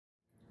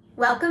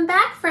Welcome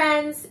back,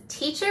 friends.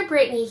 Teacher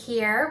Brittany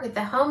here with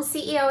the Home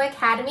CEO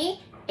Academy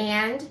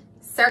and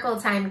Circle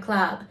Time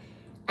Club.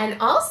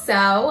 And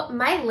also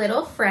my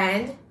little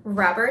friend,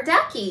 Rubber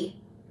Ducky.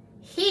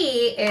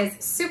 He is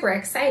super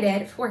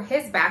excited for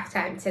his bath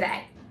time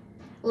today.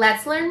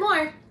 Let's learn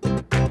more.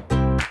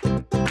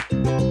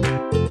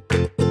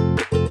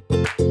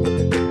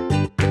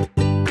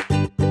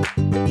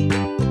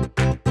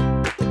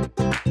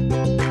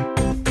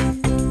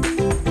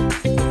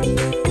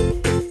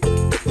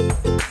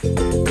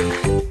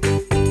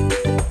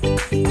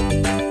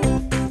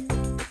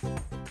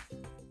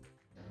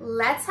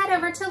 Let's head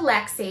over to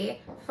Lexi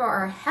for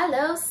our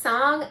Hello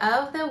Song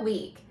of the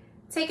Week.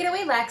 Take it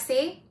away,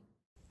 Lexi.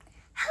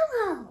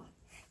 Hello!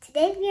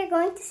 Today we are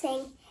going to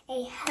sing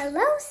a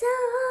hello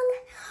song.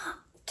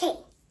 Okay,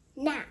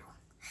 now,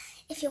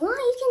 if you want,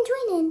 you can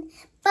join in,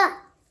 but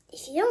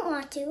if you don't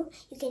want to,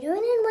 you can join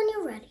in when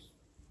you're ready.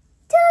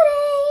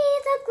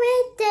 Today's a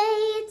great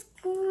day. It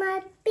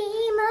might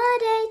be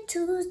Monday,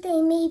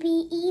 Tuesday,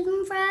 maybe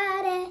even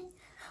Friday.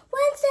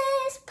 Wednesday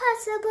is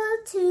possible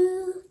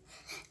too,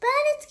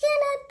 but it's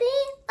gonna be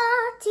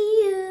all to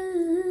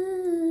you.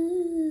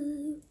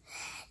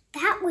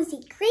 That was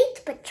a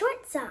great but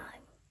short song.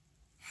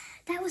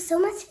 That was so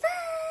much fun.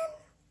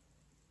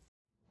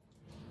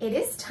 It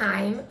is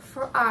time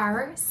for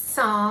our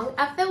Song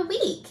of the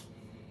Week,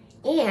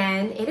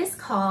 and it is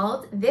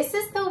called This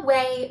is the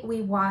Way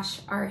We Wash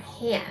Our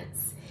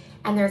Hands.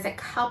 And there's a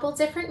couple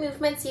different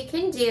movements you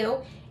can do.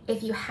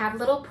 If you have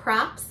little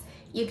props,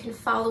 you can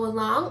follow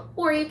along,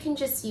 or you can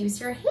just use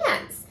your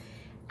hands.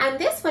 And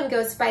this one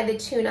goes by the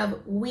tune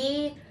of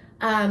We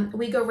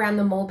Go Round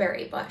the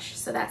Mulberry Bush.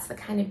 So that's the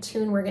kind of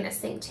tune we're gonna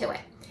sing to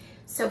it.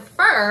 So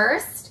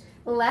first,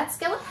 let's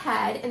go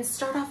ahead and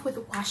start off with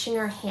washing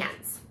our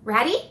hands.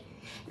 Ready?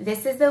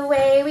 This is the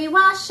way we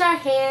wash our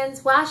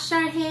hands, wash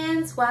our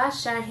hands,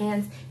 wash our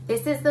hands.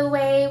 This is the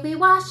way we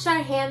wash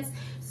our hands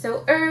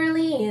so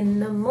early in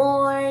the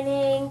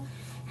morning.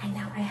 And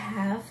now I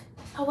have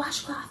a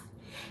washcloth.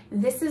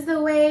 This is the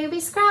way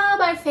we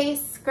scrub our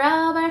face,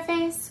 scrub our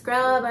face,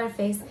 scrub our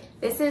face.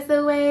 This is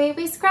the way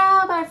we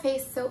scrub our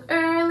face so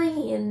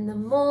early in the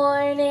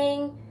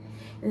morning.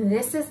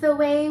 This is the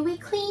way we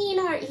clean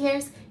our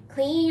ears,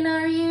 clean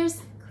our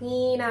ears,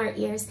 clean our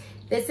ears.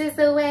 This is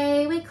the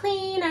way we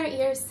clean our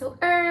ears so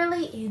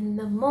early in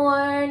the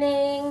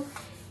morning.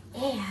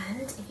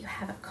 And if you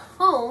have a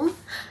comb,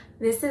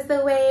 this is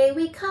the way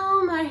we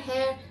comb our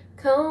hair,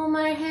 comb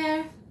our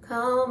hair,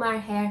 comb our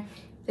hair.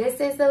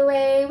 This is the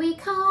way we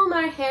comb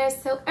our hair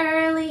so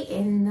early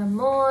in the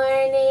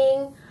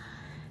morning.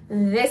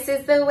 This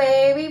is the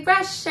way we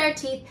brush our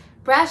teeth,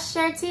 brush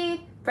our teeth,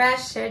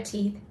 brush our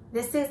teeth.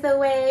 This is the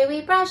way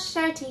we brush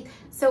our teeth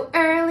so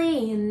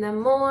early in the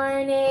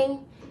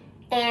morning.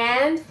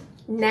 And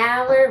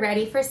now we're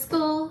ready for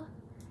school.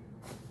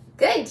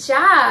 Good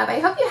job. I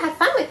hope you had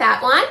fun with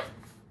that one.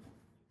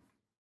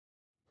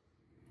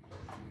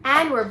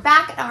 And we're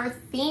back at our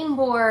theme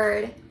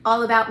board,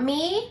 all about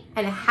me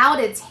and how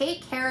to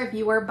take care of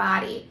your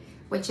body,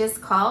 which is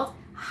called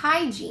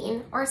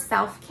Hygiene or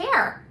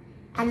Self-Care.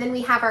 And then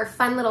we have our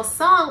fun little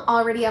song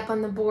already up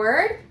on the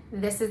board.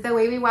 This is the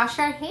way we wash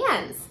our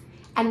hands.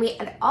 And we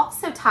had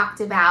also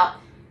talked about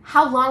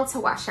how long to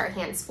wash our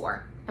hands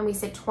for. And we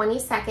said 20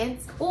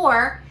 seconds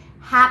or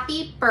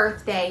happy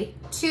birthday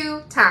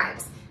 2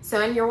 times. So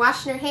when you're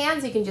washing your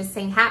hands, you can just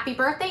sing happy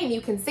birthday and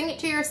you can sing it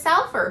to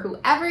yourself or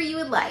whoever you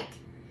would like.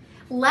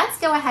 Let's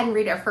go ahead and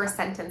read our first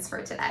sentence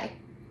for today.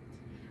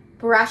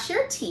 Brush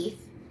your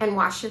teeth and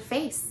wash your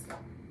face.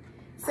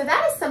 So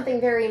that is something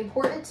very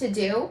important to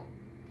do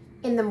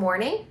in the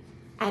morning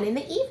and in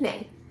the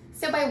evening.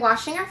 So by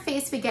washing our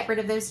face, we get rid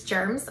of those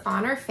germs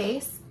on our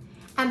face.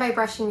 And by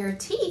brushing your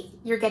teeth,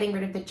 you're getting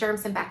rid of the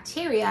germs and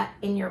bacteria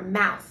in your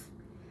mouth.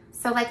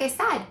 So like I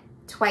said,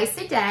 twice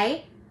a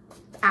day,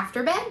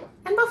 after bed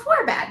and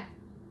before bed.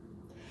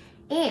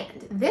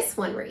 And this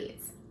one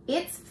reads,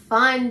 it's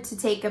fun to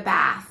take a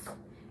bath.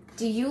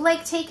 Do you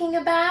like taking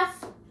a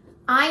bath?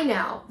 I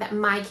know that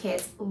my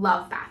kids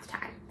love bath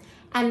time.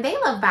 And they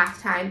love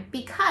bath time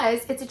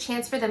because it's a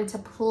chance for them to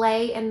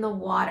play in the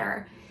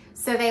water.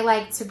 So they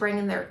like to bring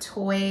in their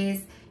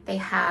toys. They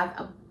have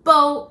a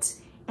boat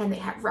and they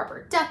have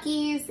rubber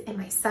duckies, and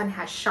my son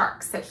has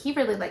sharks. So he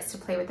really likes to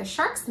play with the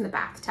sharks in the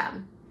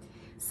bathtub.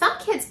 Some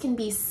kids can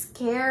be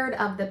scared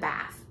of the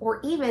bath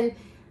or even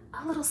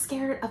a little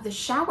scared of the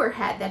shower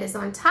head that is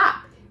on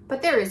top.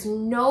 But there is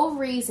no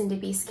reason to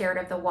be scared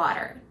of the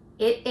water.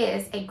 It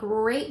is a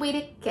great way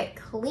to get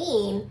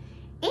clean,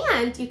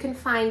 and you can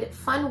find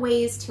fun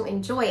ways to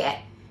enjoy it.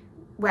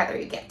 Whether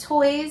you get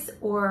toys,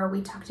 or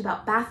we talked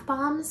about bath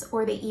bombs,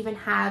 or they even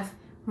have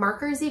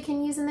markers you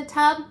can use in the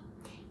tub.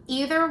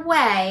 Either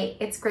way,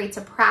 it's great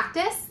to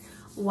practice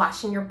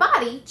washing your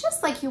body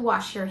just like you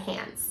wash your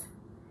hands.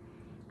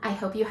 I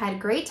hope you had a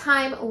great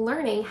time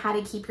learning how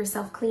to keep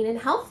yourself clean and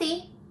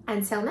healthy.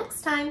 Until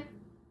next time.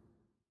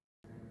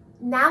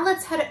 Now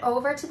let's head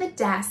over to the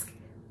desk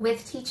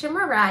with Teacher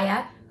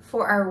Mariah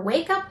for our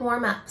Wake Up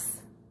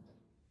Warm-Ups.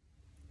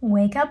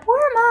 Wake up,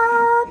 warm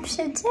up!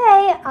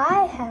 Today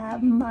I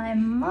have my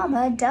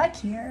mama duck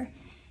here,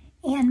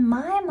 and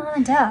my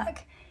mama duck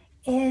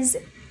is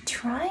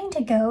trying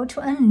to go to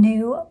a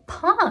new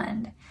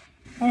pond.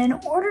 And in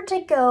order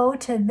to go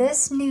to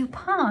this new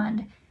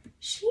pond,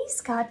 she's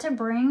got to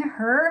bring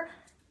her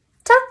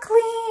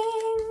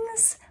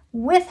ducklings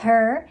with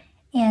her,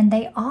 and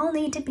they all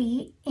need to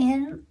be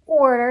in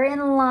order,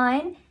 in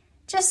line,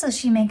 just so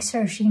she makes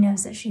sure she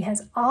knows that she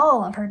has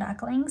all of her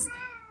ducklings.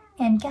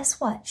 And guess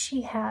what?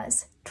 She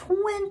has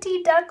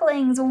 20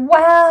 ducklings.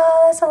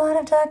 Wow, that's a lot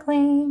of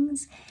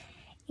ducklings.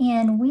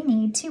 And we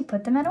need to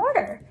put them in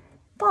order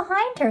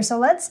behind her. So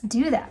let's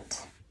do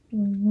that.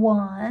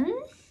 1,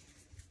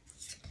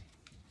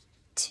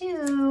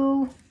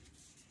 2,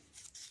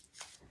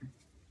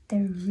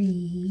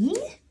 3,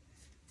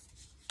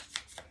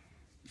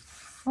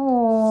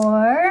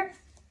 4,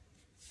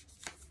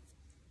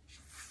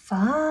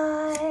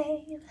 5,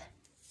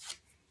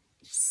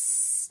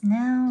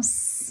 now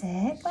 6.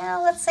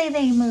 Well, let's say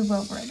they move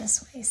over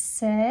this way.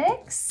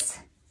 6,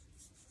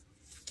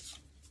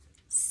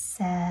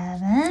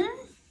 7,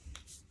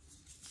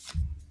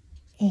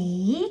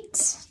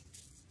 8,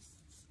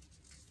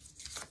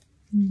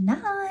 9.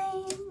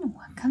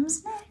 What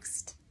comes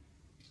next?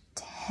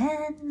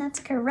 10. That's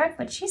correct,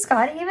 but she's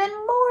got even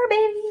more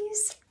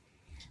babies.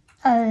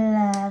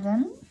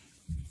 11,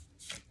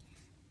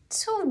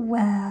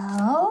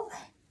 12,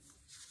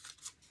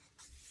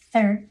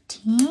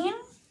 13,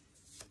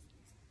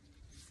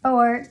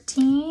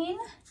 14,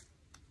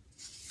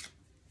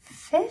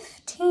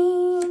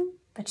 15,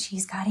 but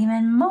she's got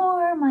even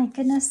more, my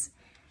goodness.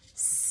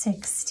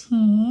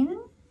 16,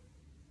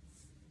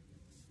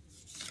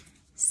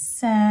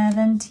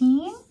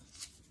 17,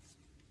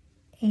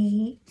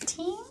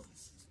 18,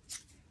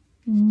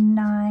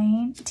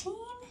 19,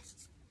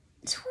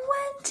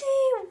 20.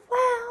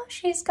 Wow,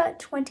 she's got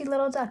 20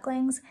 little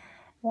ducklings.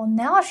 Well,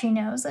 now she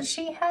knows that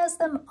she has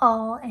them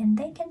all and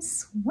they can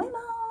swim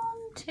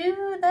on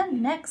to the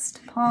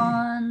next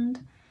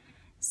pond.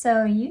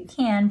 So you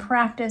can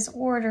practice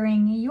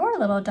ordering your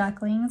little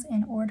ducklings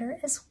in order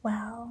as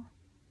well.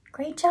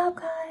 Great job,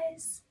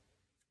 guys.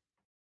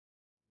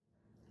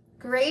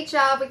 Great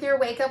job with your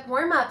wake up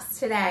warm-ups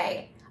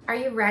today. Are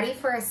you ready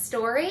for a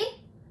story?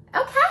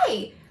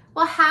 Okay,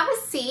 well, have a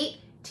seat.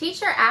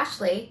 Teacher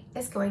Ashley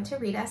is going to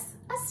read us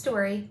a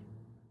story.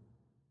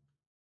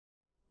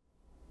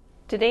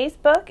 Today's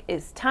book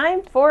is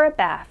Time for a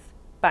Bath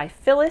by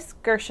Phyllis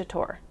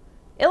Gershator,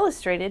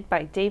 illustrated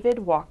by David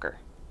Walker.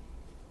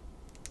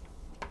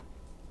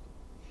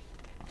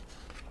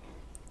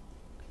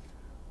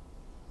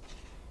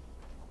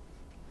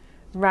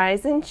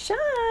 Rise and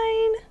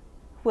shine!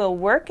 We'll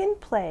work and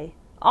play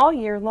all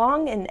year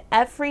long and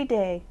every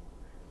day.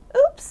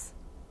 Oops!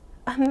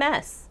 A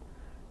mess,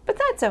 but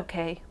that's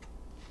okay.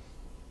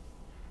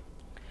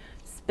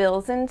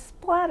 Spills and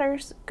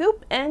splatters,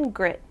 goop and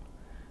grit.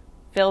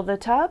 Fill the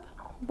tub.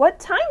 What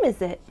time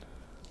is it?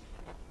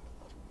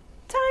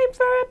 Time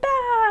for a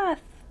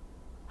bath!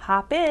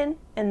 Hop in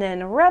and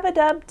then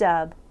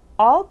rub-a-dub-dub,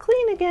 all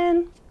clean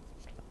again.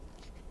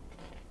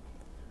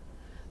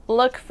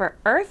 Look for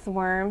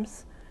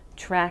earthworms,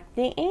 track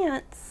the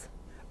ants,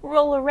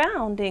 roll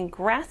around in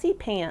grassy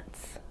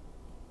pants.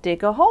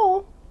 Dig a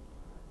hole,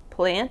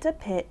 plant a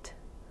pit,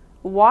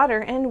 water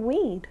and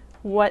weed.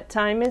 What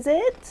time is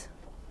it?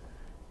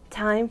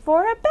 Time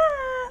for a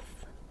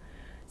bath!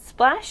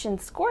 Splash and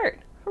squirt,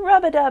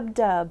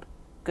 rub-a-dub-dub,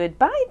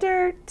 goodbye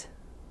dirt.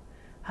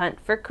 Hunt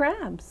for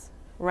crabs,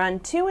 run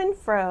to and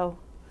fro,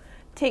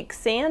 take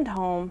sand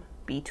home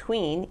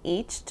between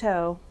each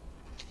toe.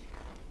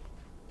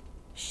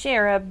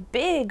 Share a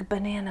big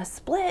banana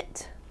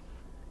split,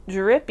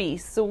 drippy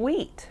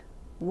sweet.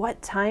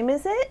 What time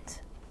is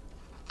it?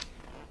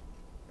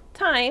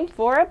 Time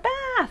for a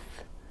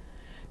bath!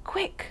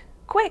 Quick,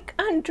 quick,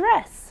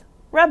 undress,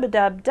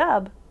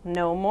 rub-a-dub-dub,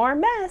 no more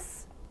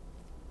mess.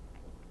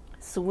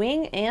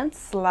 Swing and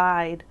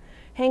slide,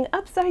 hang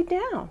upside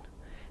down,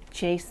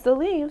 chase the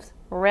leaves,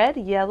 red,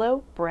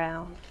 yellow,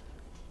 brown.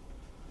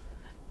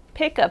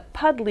 Pick a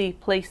puddly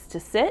place to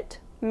sit,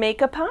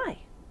 make a pie.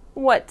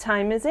 What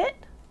time is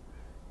it?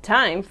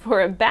 Time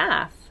for a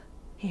bath.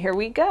 Here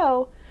we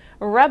go,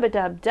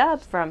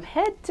 rub-a-dub-dub from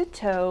head to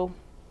toe.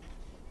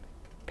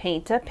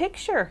 Paint a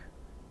picture,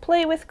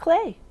 play with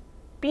clay,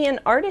 be an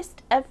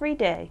artist every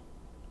day.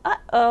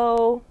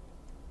 Uh-oh,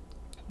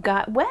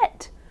 got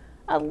wet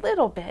a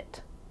little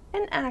bit,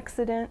 an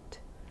accident.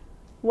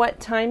 What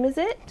time is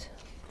it?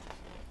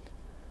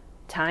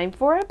 Time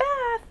for a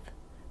bath,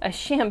 a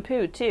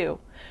shampoo too,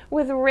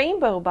 with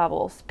rainbow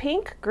bubbles,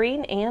 pink,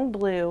 green, and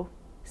blue.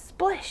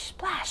 Splish,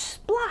 splash,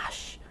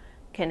 splosh.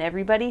 Can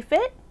everybody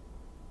fit?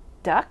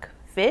 Duck,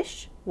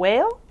 fish,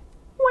 whale?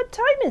 What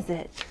time is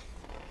it?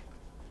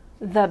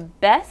 The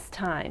best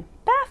time,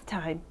 bath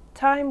time,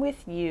 time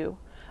with you.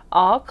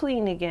 All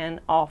clean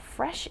again, all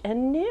fresh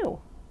and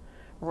new.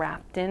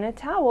 Wrapped in a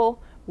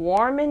towel,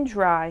 warm and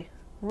dry,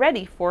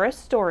 ready for a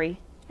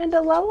story and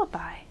a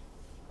lullaby.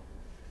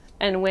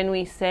 And when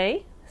we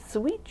say,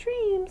 sweet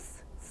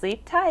dreams,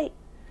 sleep tight,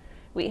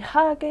 We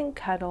hug and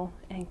cuddle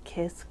and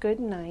kiss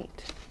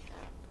goodnight.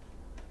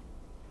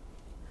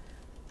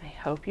 I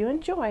hope you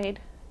enjoyed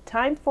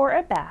Time for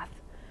a Bath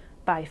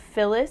by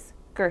Phyllis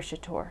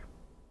Gershator.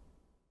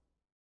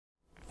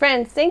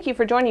 Friends, thank you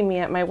for joining me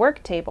at my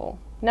work table.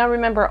 Now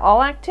remember,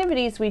 all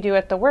activities we do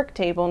at the work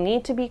table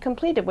need to be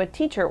completed with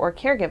teacher or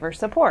caregiver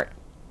support.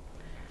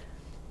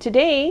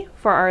 Today,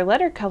 for our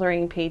letter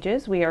coloring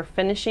pages, we are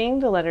finishing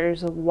the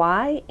letters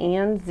Y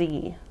and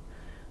Z.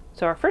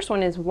 So our first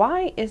one is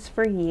Y is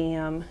for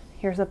yam.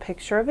 Here's a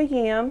picture of a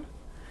yam,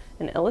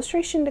 an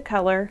illustration to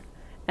color,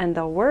 and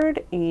the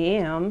word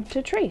yam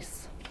to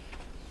trace.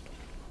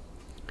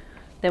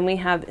 Then we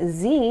have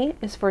Z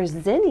is for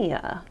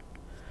zinnia.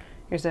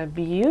 Here's a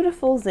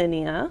beautiful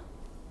zinnia,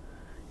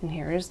 and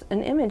here's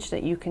an image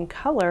that you can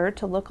color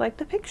to look like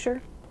the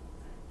picture,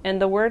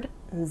 and the word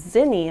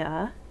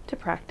zinnia to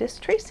practice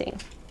tracing.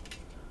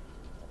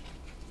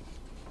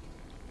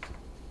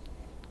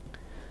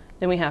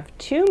 Then we have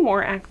two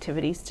more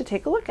activities to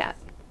take a look at.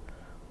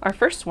 Our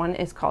first one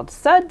is called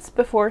Suds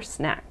Before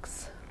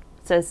Snacks.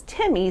 It says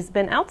Timmy's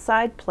been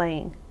outside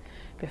playing.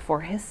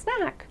 Before his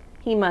snack,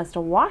 he must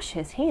wash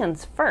his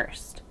hands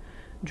first.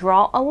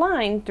 Draw a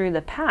line through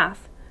the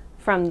path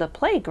from the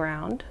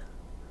playground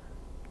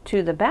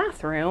to the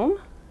bathroom.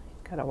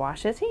 Gotta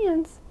wash his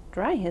hands,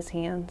 dry his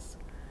hands,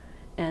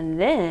 and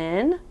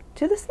then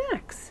to the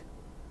snacks.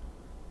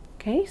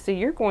 Okay, so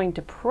you're going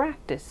to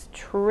practice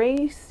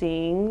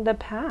tracing the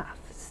path,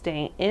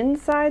 staying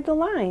inside the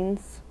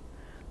lines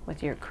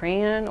with your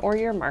crayon or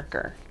your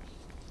marker.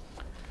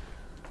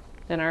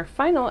 Then our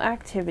final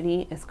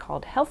activity is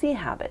called Healthy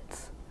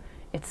Habits.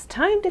 It's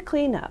time to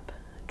clean up.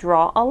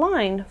 Draw a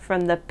line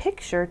from the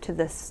picture to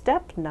the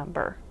step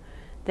number.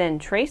 Then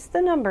trace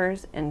the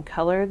numbers and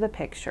color the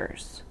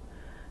pictures.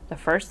 The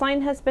first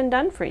line has been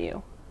done for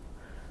you.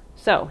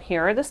 So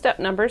here are the step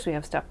numbers. We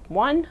have step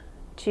 1,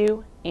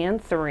 2,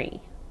 and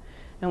 3.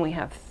 And we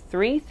have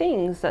 3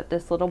 things that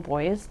this little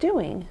boy is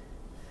doing.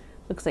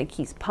 Looks like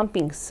he's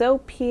pumping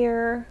soap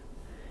here.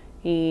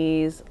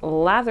 He's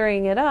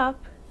lathering it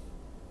up.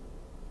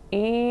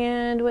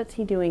 And what's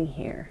he doing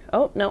here?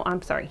 Oh, no,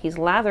 I'm sorry. He's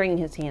lathering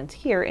his hands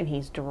here, and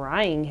he's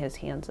drying his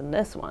hands in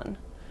this one.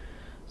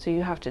 So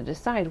you have to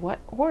decide what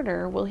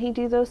order will he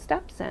do those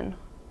steps in.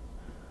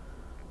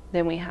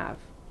 Then we have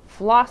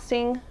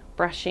flossing,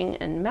 brushing,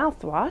 and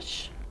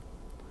mouthwash,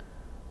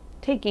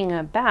 taking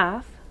a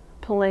bath,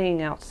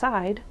 playing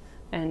outside,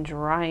 and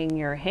drying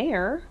your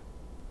hair,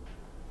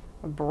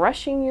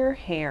 brushing your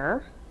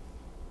hair.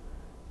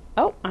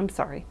 Oh, I'm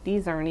sorry,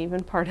 these aren't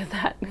even part of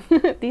that.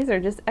 These are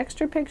just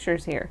extra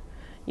pictures here.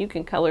 You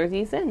can color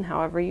these in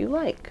however you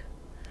like.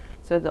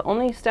 So the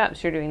only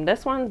steps, you're doing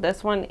this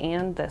one,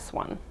 and this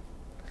one.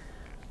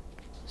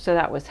 So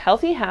that was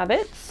Healthy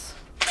Habits.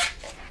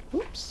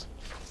 Oops.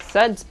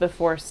 Suds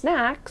Before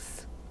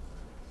Snacks.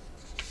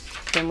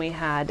 Then we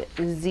had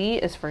Z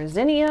is for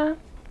zinnia.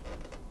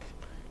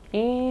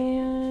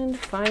 And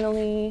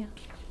finally,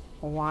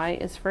 Y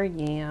is for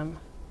yam.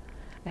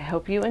 I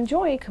hope you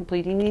enjoy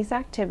completing these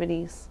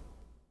activities.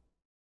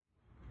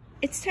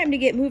 It's time to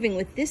get moving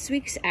with this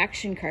week's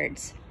action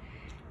cards.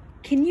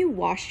 Can you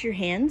wash your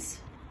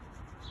hands?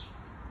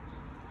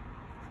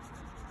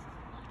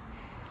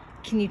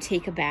 Can you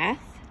take a bath?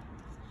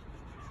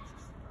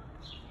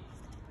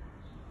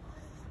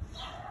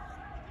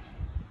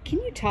 Can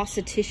you toss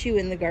a tissue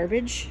in the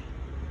garbage?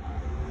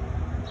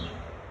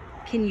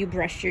 Can you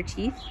brush your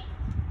teeth?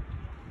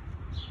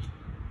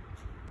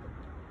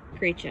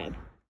 Great job.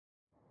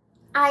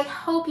 I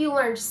hope you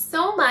learned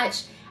so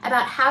much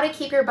about how to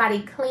keep your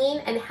body clean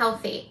and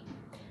healthy.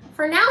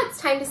 For now,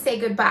 it's time to say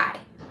goodbye,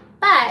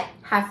 but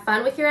have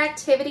fun with your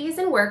activities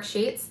and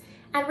worksheets,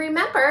 and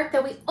remember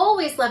that we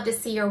always love to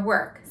see your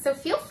work, so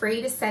feel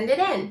free to send it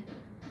in.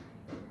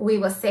 We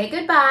will say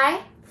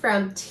goodbye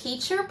from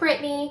Teacher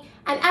Brittany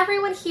and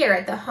everyone here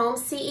at the Home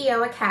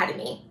CEO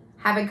Academy.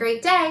 Have a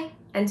great day.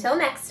 Until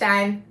next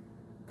time.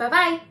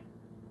 Bye-bye.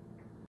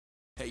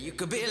 You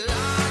could be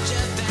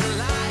larger